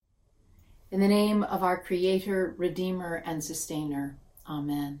In the name of our Creator, Redeemer, and Sustainer.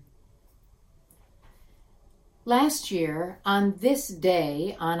 Amen. Last year, on this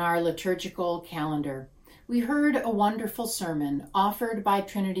day on our liturgical calendar, we heard a wonderful sermon offered by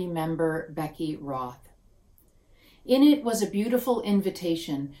Trinity Member Becky Roth. In it was a beautiful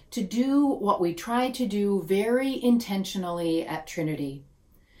invitation to do what we try to do very intentionally at Trinity.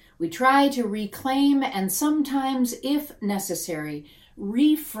 We try to reclaim and sometimes, if necessary,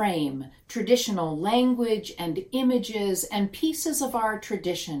 reframe traditional language and images and pieces of our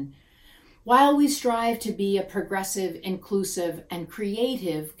tradition, while we strive to be a progressive, inclusive, and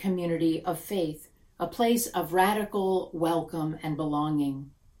creative community of faith, a place of radical welcome and belonging.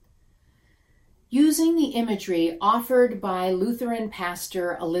 Using the imagery offered by Lutheran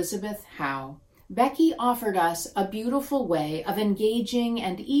pastor Elizabeth Howe, Becky offered us a beautiful way of engaging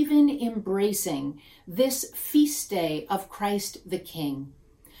and even embracing this feast day of Christ the King.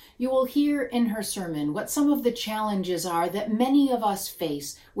 You will hear in her sermon what some of the challenges are that many of us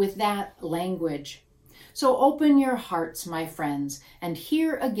face with that language. So open your hearts, my friends, and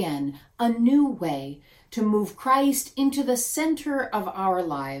hear again a new way to move Christ into the center of our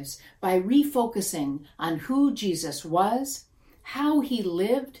lives by refocusing on who Jesus was, how he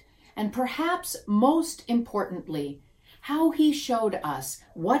lived, and perhaps most importantly, how he showed us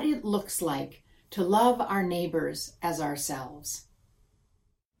what it looks like to love our neighbors as ourselves.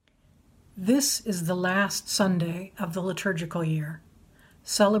 This is the last Sunday of the liturgical year,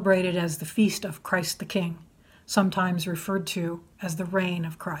 celebrated as the Feast of Christ the King, sometimes referred to as the Reign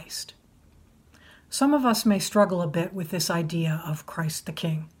of Christ. Some of us may struggle a bit with this idea of Christ the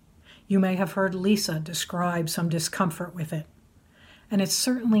King. You may have heard Lisa describe some discomfort with it, and it's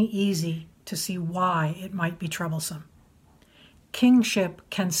certainly easy to see why it might be troublesome. Kingship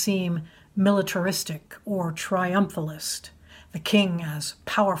can seem militaristic or triumphalist, the king as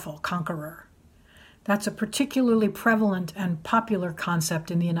powerful conqueror. That's a particularly prevalent and popular concept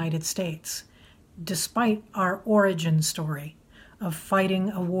in the United States, despite our origin story of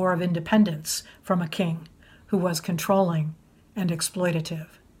fighting a war of independence from a king who was controlling and exploitative.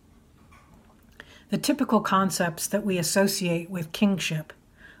 The typical concepts that we associate with kingship,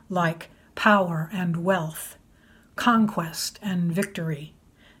 like power and wealth, conquest and victory,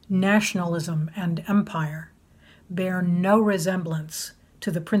 nationalism and empire, bear no resemblance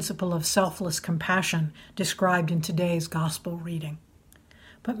to the principle of selfless compassion described in today's gospel reading.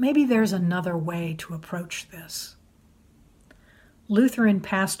 But maybe there's another way to approach this. Lutheran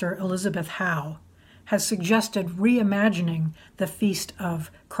pastor Elizabeth Howe has suggested reimagining the Feast of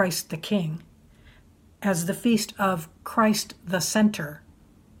Christ the King as the Feast of Christ the Center,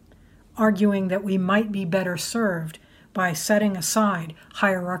 arguing that we might be better served by setting aside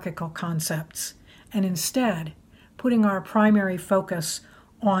hierarchical concepts and instead putting our primary focus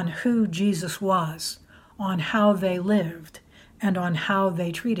on who Jesus was, on how they lived, and on how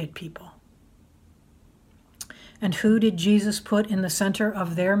they treated people. And who did Jesus put in the center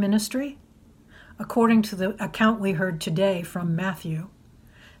of their ministry? According to the account we heard today from Matthew,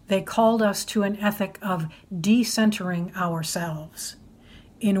 they called us to an ethic of decentering ourselves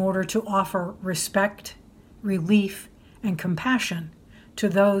in order to offer respect, relief, and compassion to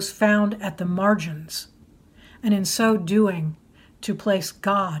those found at the margins, and in so doing, to place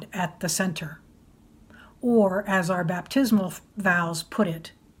God at the center. Or, as our baptismal vows put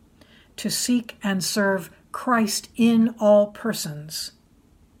it, to seek and serve Christ in all persons,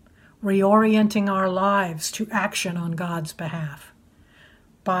 reorienting our lives to action on God's behalf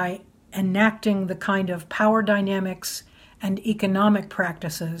by enacting the kind of power dynamics and economic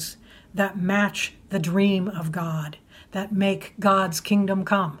practices that match the dream of God, that make God's kingdom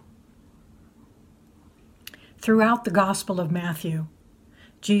come. Throughout the Gospel of Matthew,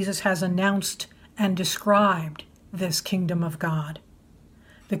 Jesus has announced and described this kingdom of God.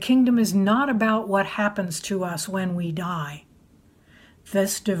 The kingdom is not about what happens to us when we die.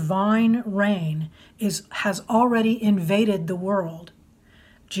 This divine reign has already invaded the world,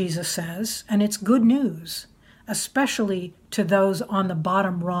 Jesus says, and it's good news, especially to those on the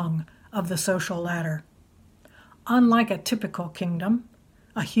bottom rung of the social ladder. Unlike a typical kingdom,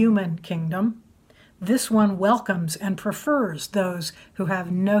 a human kingdom, this one welcomes and prefers those who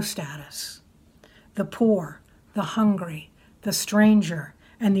have no status. The poor, the hungry, the stranger,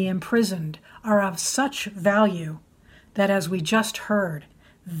 and the imprisoned are of such value that, as we just heard,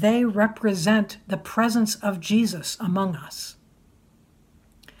 they represent the presence of Jesus among us.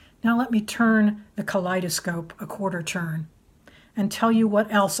 Now let me turn the kaleidoscope a quarter turn and tell you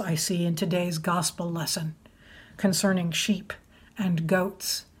what else I see in today's gospel lesson concerning sheep and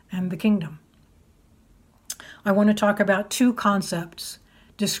goats and the kingdom. I want to talk about two concepts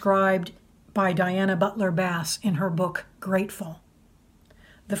described by Diana Butler Bass in her book Grateful.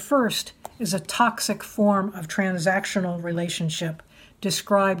 The first is a toxic form of transactional relationship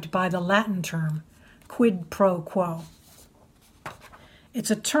described by the Latin term quid pro quo. It's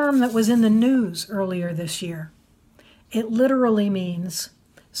a term that was in the news earlier this year. It literally means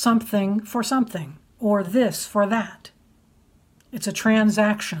something for something, or this for that. It's a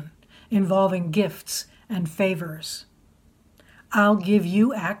transaction involving gifts and favors. I'll give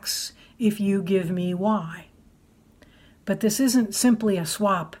you X if you give me Y. But this isn't simply a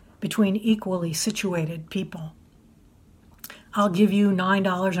swap between equally situated people. I'll give you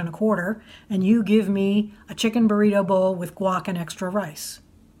 $9.25 and you give me a chicken burrito bowl with guac and extra rice.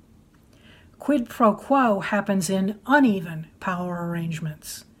 Quid pro quo happens in uneven power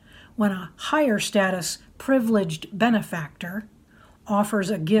arrangements, when a higher status privileged benefactor offers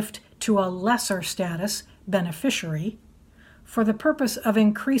a gift to a lesser status beneficiary for the purpose of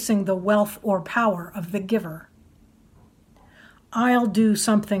increasing the wealth or power of the giver. I'll do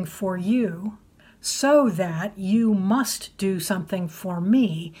something for you so that you must do something for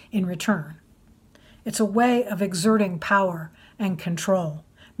me in return. It's a way of exerting power and control,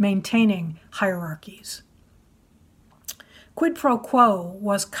 maintaining hierarchies. Quid pro quo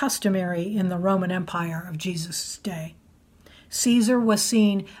was customary in the Roman Empire of Jesus' day. Caesar was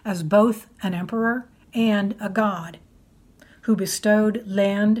seen as both an emperor and a god, who bestowed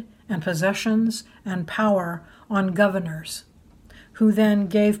land and possessions and power on governors, who then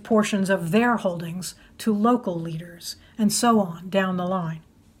gave portions of their holdings to local leaders, and so on down the line.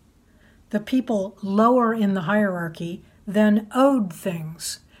 The people lower in the hierarchy then owed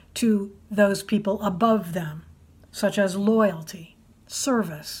things to those people above them, such as loyalty,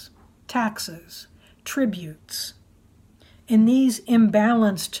 service, taxes, tributes. In these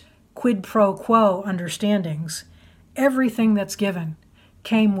imbalanced quid pro quo understandings, everything that's given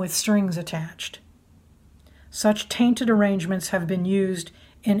came with strings attached. Such tainted arrangements have been used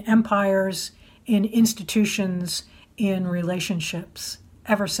in empires, in institutions, in relationships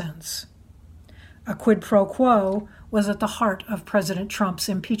ever since. A quid pro quo was at the heart of President Trump's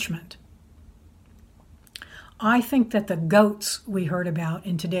impeachment. I think that the goats we heard about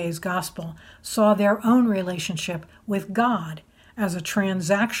in today's gospel saw their own relationship with God as a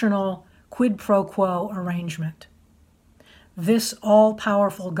transactional quid pro quo arrangement. This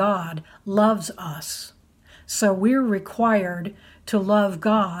all-powerful God loves us, so we're required to love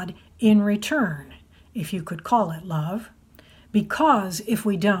God in return, if you could call it love, because if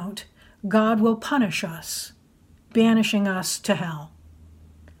we don't, God will punish us, banishing us to hell.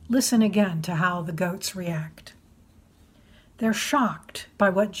 Listen again to how the goats react. They're shocked by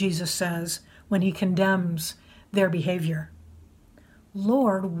what Jesus says when he condemns their behavior.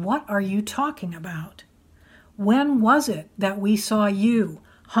 Lord, what are you talking about? When was it that we saw you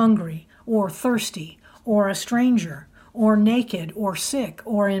hungry or thirsty or a stranger or naked or sick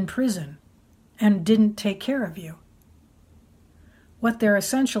or in prison and didn't take care of you? What they're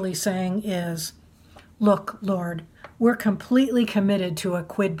essentially saying is, look, Lord, we're completely committed to a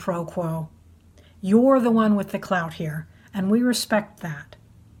quid pro quo. You're the one with the clout here, and we respect that.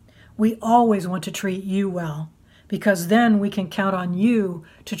 We always want to treat you well, because then we can count on you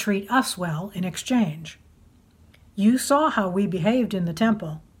to treat us well in exchange. You saw how we behaved in the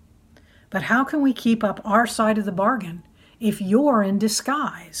temple, but how can we keep up our side of the bargain if you're in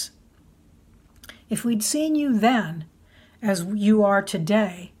disguise? If we'd seen you then, as you are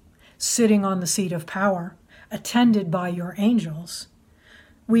today, sitting on the seat of power, attended by your angels,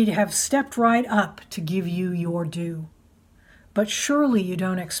 we'd have stepped right up to give you your due. But surely you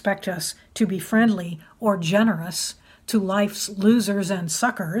don't expect us to be friendly or generous to life's losers and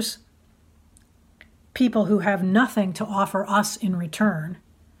suckers, people who have nothing to offer us in return.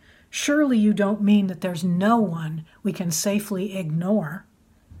 Surely you don't mean that there's no one we can safely ignore.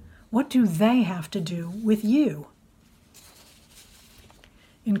 What do they have to do with you?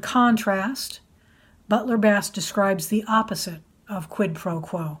 In contrast, Butler Bass describes the opposite of quid pro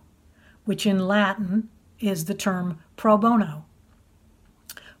quo, which in Latin is the term pro bono.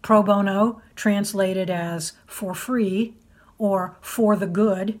 Pro bono, translated as for free or for the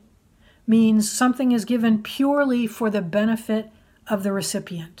good, means something is given purely for the benefit of the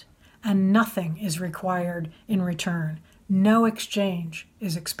recipient, and nothing is required in return. No exchange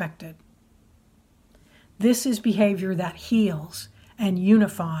is expected. This is behavior that heals and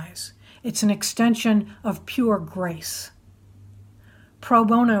unifies. It's an extension of pure grace. Pro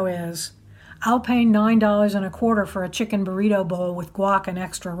bono is, I'll pay $9.25 for a chicken burrito bowl with guac and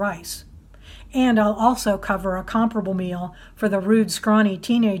extra rice. And I'll also cover a comparable meal for the rude, scrawny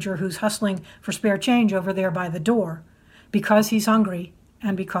teenager who's hustling for spare change over there by the door, because he's hungry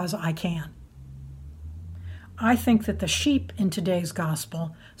and because I can. I think that the sheep in today's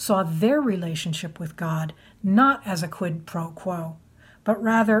gospel saw their relationship with God not as a quid pro quo, but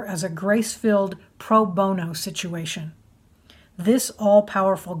rather as a grace-filled pro bono situation. This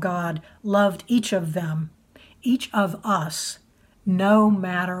all-powerful God loved each of them, each of us, no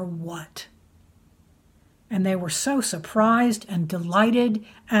matter what. And they were so surprised and delighted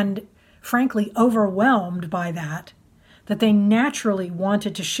and, frankly, overwhelmed by that they naturally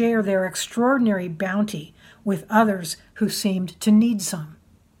wanted to share their extraordinary bounty with others who seemed to need some.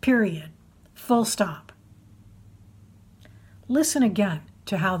 Period. Full stop. Listen again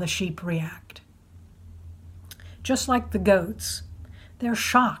to how the sheep react. Just like the goats, they're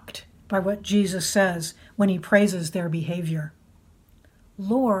shocked by what Jesus says when he praises their behavior.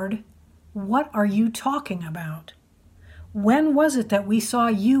 Lord, what are you talking about? When was it that we saw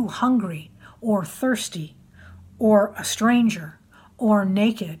you hungry or thirsty or a stranger or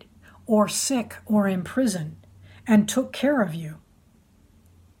naked or sick or in prison and took care of you?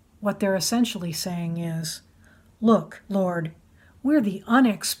 What they're essentially saying is, look, Lord, we're the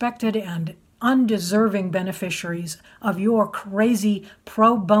unexpected and undeserving beneficiaries of your crazy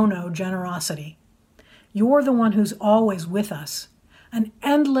pro bono generosity. You're the one who's always with us, an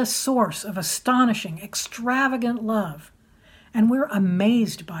endless source of astonishing, extravagant love, and we're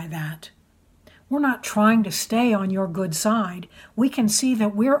amazed by that. We're not trying to stay on your good side. We can see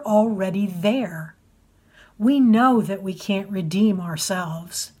that we're already there. We know that we can't redeem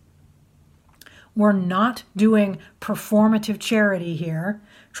ourselves. We're not doing performative charity here,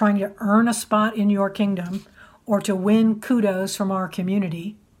 trying to earn a spot in your kingdom or to win kudos from our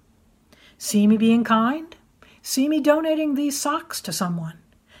community. See me being kind? See me donating these socks to someone?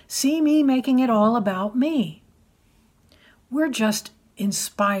 See me making it all about me? We're just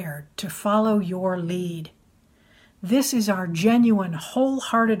inspired to follow your lead. This is our genuine,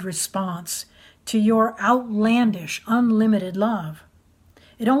 wholehearted response to your outlandish, unlimited love.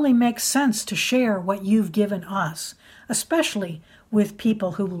 It only makes sense to share what you've given us, especially with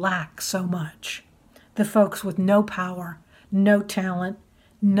people who lack so much. The folks with no power, no talent,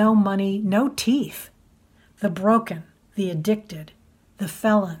 no money, no teeth. The broken, the addicted, the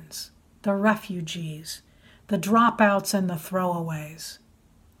felons, the refugees, the dropouts and the throwaways.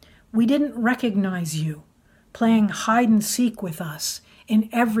 We didn't recognize you playing hide and seek with us in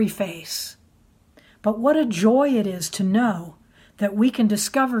every face. But what a joy it is to know that we can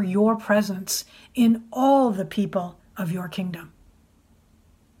discover your presence in all the people of your kingdom.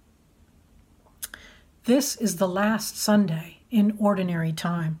 This is the last Sunday in ordinary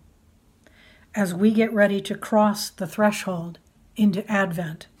time. As we get ready to cross the threshold into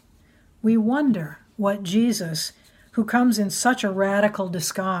Advent, we wonder what Jesus, who comes in such a radical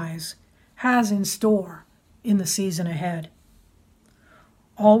disguise, has in store in the season ahead.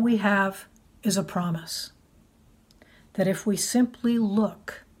 All we have is a promise that if we simply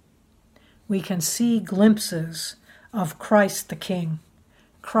look, we can see glimpses of Christ the King,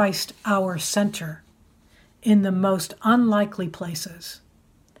 Christ our center, in the most unlikely places,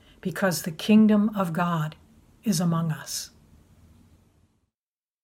 because the kingdom of God is among us.